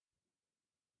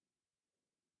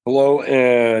Hello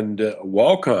and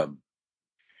welcome.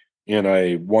 And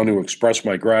I want to express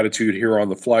my gratitude here on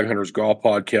the Flag Hunters Golf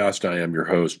Podcast. I am your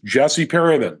host, Jesse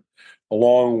Perryman,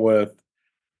 along with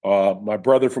my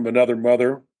brother from another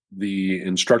mother, the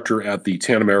instructor at the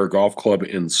Tanamera Golf Club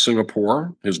in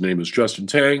Singapore. His name is Justin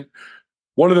Tang,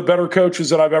 one of the better coaches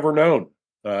that I've ever known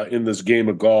in this game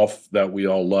of golf that we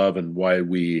all love and why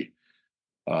we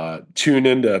tune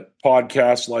into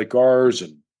podcasts like ours.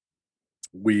 And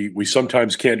we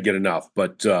sometimes can't get enough.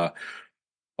 But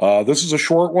this is a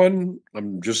short one.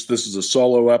 This is a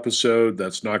solo episode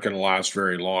that's not going to last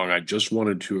very long. I just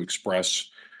wanted to express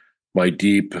my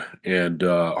deep and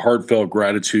heartfelt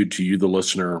gratitude to you, the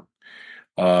listener,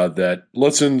 that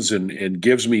listens and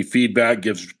gives me feedback,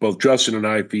 gives both Justin and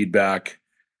I feedback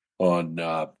on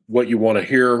what you want to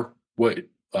hear, what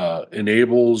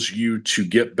enables you to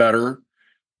get better,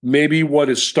 maybe what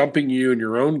is stumping you in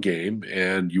your own game,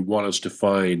 and you want us to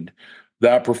find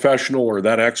that professional or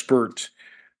that expert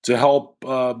to help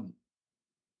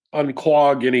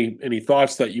unclog any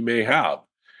thoughts that you may have.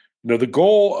 The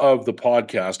goal of the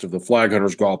podcast, of the Flag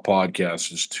Hunters Golf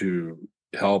Podcast, is to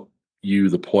help you,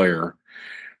 the player,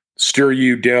 steer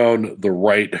you down the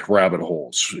right rabbit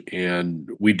holes. And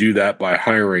we do that by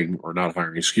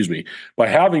by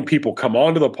having people come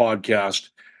onto the podcast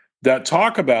that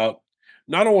talk about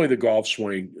not only the golf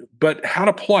swing, but how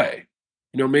to play.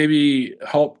 Maybe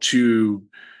help to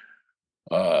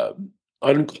uh,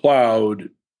 uncloud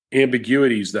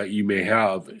ambiguities that you may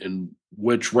have in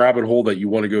which rabbit hole that you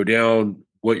want to go down,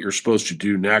 what you're supposed to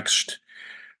do next,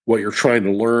 what you're trying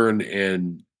to learn,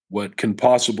 and what can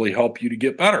possibly help you to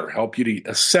get better, help you to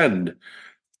ascend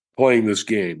playing this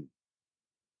game.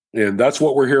 And that's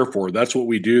what we're here for. That's what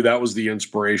we do. That was the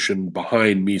inspiration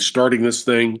behind me starting this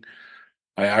thing.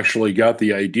 I actually got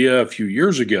the idea a few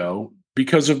years ago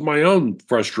because of my own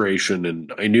frustration.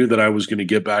 And I knew that I was going to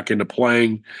get back into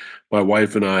playing. My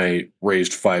wife and I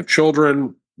raised 5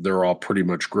 children. They're all pretty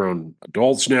much grown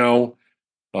adults now,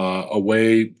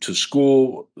 away to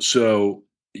school. So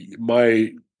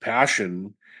my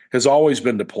passion has always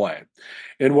been to play.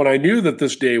 And when I knew that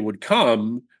this day would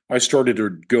come, I started to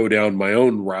go down my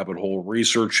own rabbit hole,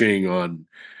 researching on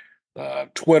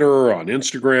Twitter, on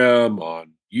Instagram,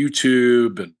 on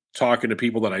YouTube, and talking to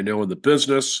people that I know in the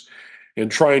business and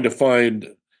trying to find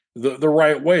the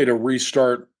right way to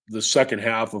restart the second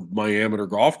half of my amateur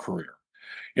golf career.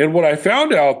 And what I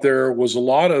found out there was a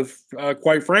lot of,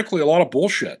 quite frankly, a lot of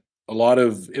bullshit, a lot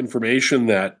of information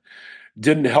that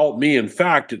didn't help me. In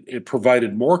fact, it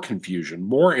provided more confusion,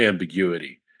 more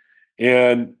ambiguity.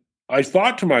 And I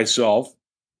thought to myself,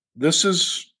 this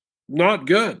is not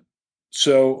good.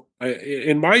 So,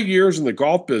 in my years in the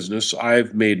golf business,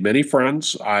 I've made many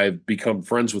friends. I've become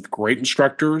friends with great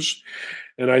instructors.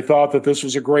 And I thought that this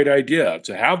was a great idea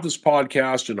to have this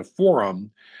podcast in a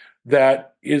forum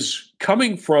that is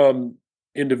coming from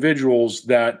individuals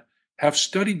that have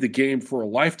studied the game for a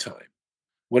lifetime,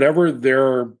 whatever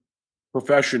their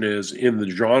profession is in the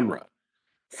genre,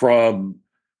 from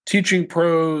teaching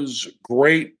pros,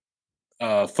 great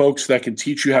folks that can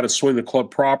teach you how to swing the club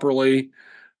properly,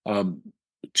 um,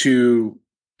 to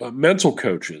mental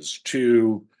coaches,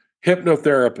 to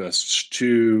hypnotherapists,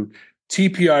 to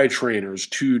TPI trainers,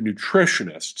 to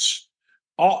nutritionists,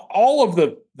 all of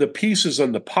the pieces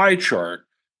on the pie chart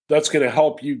that's going to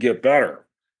help you get better.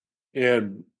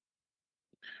 And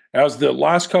as the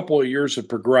last couple of years have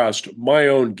progressed, my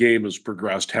own game has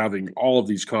progressed, having all of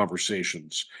these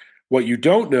conversations. What you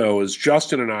don't know is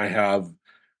Justin and I have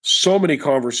so many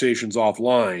conversations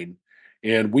offline,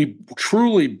 and we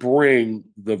truly bring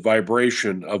the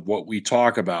vibration of what we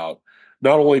talk about,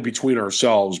 not only between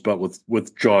ourselves, but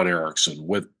with John Erickson,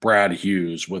 with Brad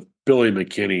Hughes, with Billy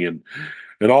McKinney,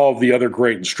 and all of the other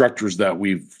great instructors that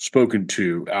we've spoken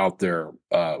to out there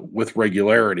with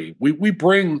regularity. We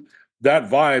bring that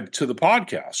vibe to the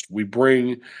podcast. We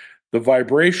bring the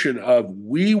vibration of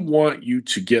we want you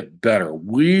to get better.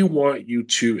 We want you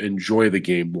to enjoy the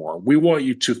game more. We want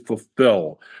you to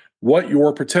fulfill what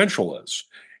your potential is.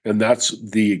 And that's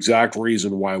the exact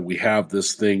reason why we have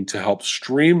this thing to help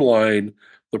streamline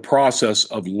the process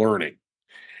of learning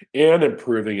and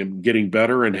improving and getting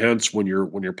better. And hence, when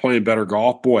you're playing better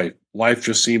golf, boy, life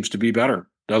just seems to be better,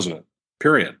 doesn't it?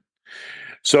 Period.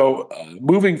 So,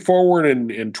 moving forward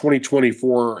in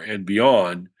 2024 and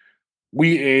beyond,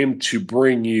 we aim to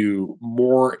bring you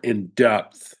more in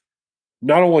depth,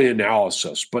 not only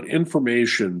analysis, but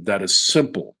information that is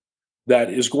simple, that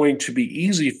is going to be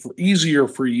easier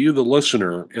for you, the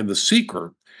listener and the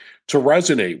seeker, to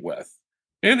resonate with.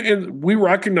 And we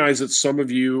recognize that some of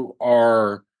you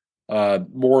are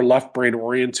more left brain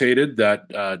orientated,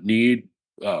 that need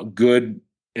good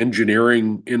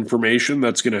engineering information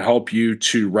that's going to help you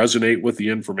to resonate with the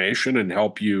information and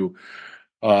help you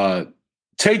uh,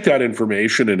 take that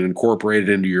information and incorporate it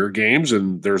into your games.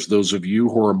 And there's those of you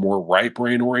who are more right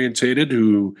brain orientated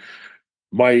who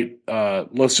might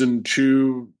listen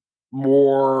to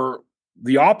more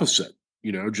the opposite,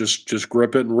 just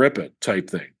grip it and rip it type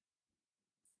thing.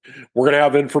 We're going to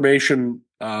have information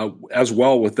as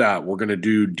well with that. We're going to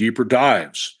do deeper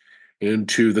dives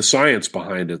into the science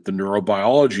behind it, the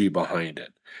neurobiology behind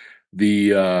it,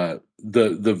 the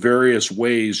various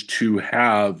ways to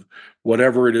have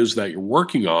whatever it is that you're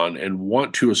working on and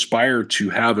want to aspire to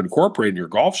have incorporated in your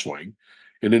golf swing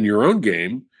and in your own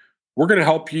game. We're going to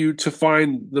help you to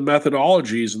find the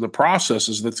methodologies and the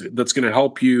processes that's going to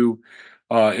help you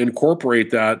incorporate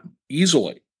that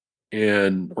easily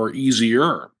and or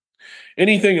easier.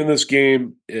 Anything in this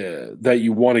game that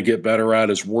you want to get better at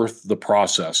is worth the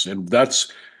process, and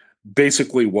that's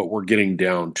basically what we're getting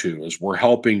down to. Is we're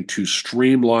helping to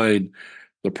streamline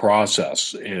the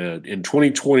process and in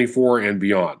 2024 and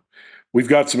beyond. We've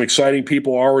got some exciting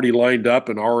people already lined up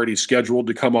and already scheduled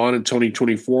to come on in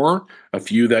 2024, a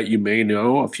few that you may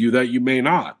know, a few that you may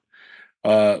not.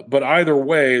 But either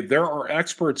way, there are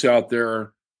experts out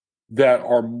there that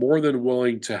are more than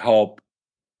willing to help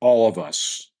all of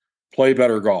us play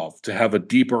better golf, to have a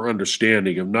deeper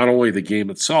understanding of not only the game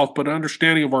itself, but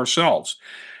understanding of ourselves.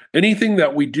 Anything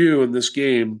that we do in this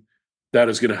game that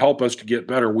is going to help us to get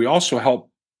better, we also help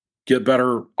get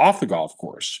better off the golf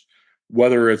course.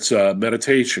 Whether it's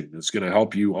meditation, it's going to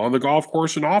help you on the golf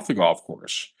course and off the golf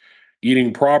course.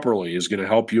 Eating properly is going to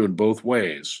help you in both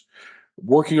ways.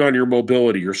 Working on your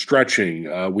mobility, your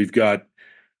stretching. We've got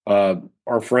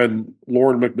our friend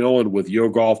Lauren McMillan with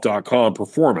YoGolf.com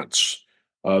Performance.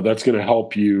 That's going to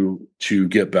help you to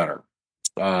get better.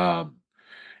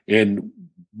 And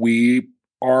we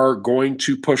are going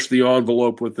to push the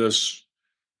envelope with this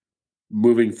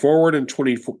moving forward in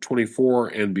 2024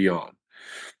 and beyond.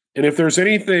 And if there's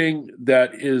anything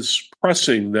that is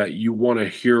pressing that you want to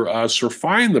hear us or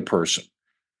find the person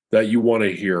that you want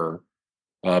to hear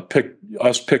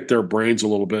pick their brains a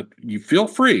little bit, you feel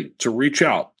free to reach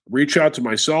out. Reach out to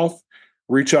myself,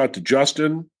 reach out to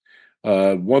Justin.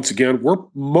 Once again, we're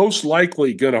most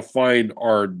likely going to find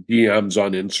our DMs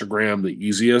on Instagram the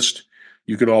easiest.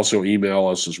 You can also email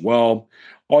us as well.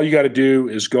 All you got to do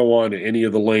is go on to any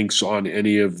of the links on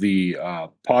any of the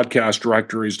podcast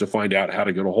directories to find out how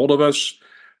to get a hold of us.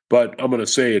 But I'm going to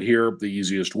say it here the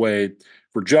easiest way.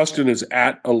 For Justin is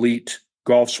at Elite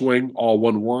Golf Swing, all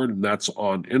one word, and that's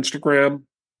on Instagram.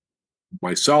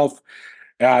 Myself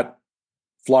at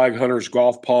Flag Hunters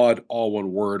Golf Pod, all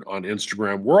one word on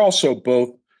Instagram. We're also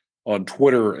both on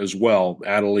Twitter as well,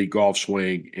 at Elite Golf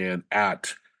Swing and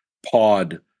at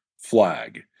Pod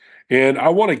Flag. And I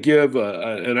want to give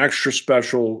an extra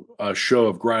special show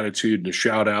of gratitude and a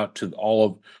shout out to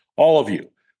all of you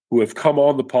who have come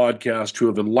on the podcast, who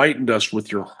have enlightened us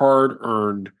with your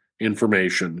hard-earned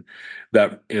information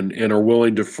that and are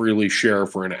willing to freely share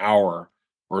for an hour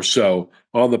or so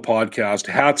on the podcast.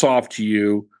 Hats off to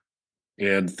you.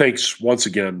 And thanks once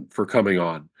again for coming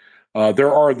on.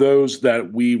 There are those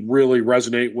that we really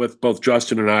resonate with, both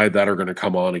Justin and I, that are going to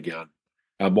come on again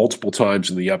multiple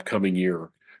times in the upcoming year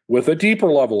with a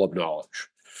deeper level of knowledge.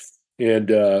 And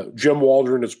Jim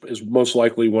Waldron is most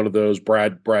likely one of those.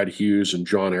 Brad Hughes and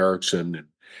John Erickson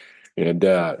and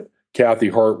Kathy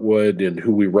Hartwood, and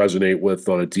who we resonate with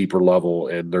on a deeper level.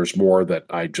 And there's more that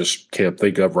I just can't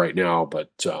think of right now. But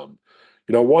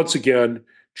once again,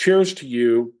 cheers to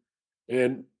you.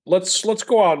 And let's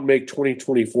go out and make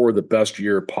 2024 the best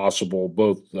year possible,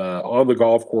 both on the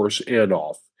golf course and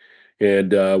off.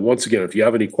 And once again, if you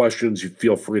have any questions, you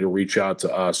feel free to reach out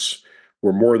to us.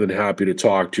 We're more than happy to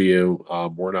talk to you.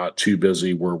 We're not too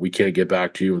busy where we can't get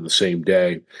back to you in the same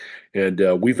day.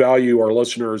 And we value our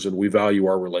listeners and we value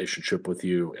our relationship with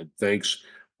you. And thanks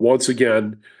once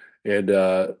again. And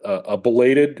a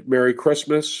belated Merry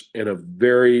Christmas and a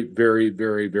very, very,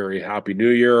 very, very Happy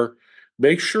New Year.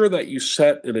 Make sure that you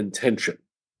set an intention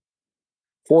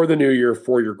for the new year,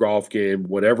 for your golf game,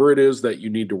 whatever it is that you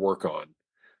need to work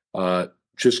on.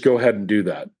 Just go ahead and do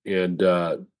that. And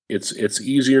it's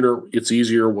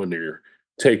easier when you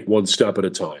take one step at a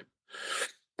time.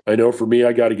 I know for me,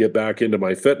 I got to get back into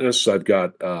my fitness. I've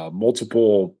got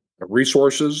multiple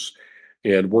resources,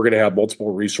 and we're going to have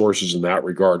multiple resources in that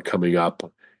regard coming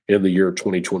up in the year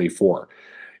 2024.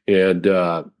 And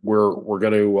we're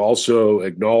going to also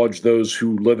acknowledge those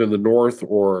who live in the north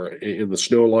or in the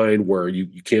snow line where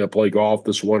you can't play golf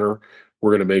this winter.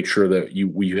 We're going to make sure that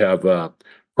we have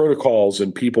protocols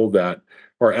and people that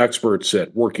are experts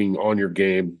at working on your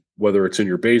game whether it's in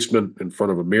your basement in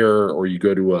front of a mirror or you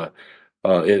go to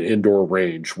an indoor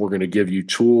range. We're going to give you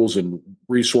tools and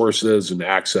resources and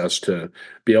access to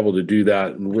be able to do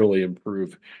that and really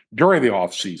improve during the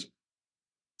off season.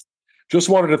 Just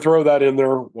wanted to throw that in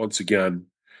there once again.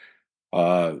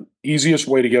 Easiest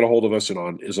way to get a hold of us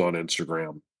is on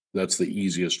Instagram. That's the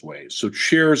easiest way. So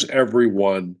cheers,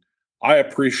 everyone. I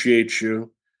appreciate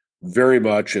you very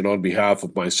much. And on behalf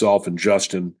of myself and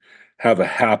Justin, have a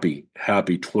happy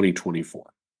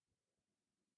 2024.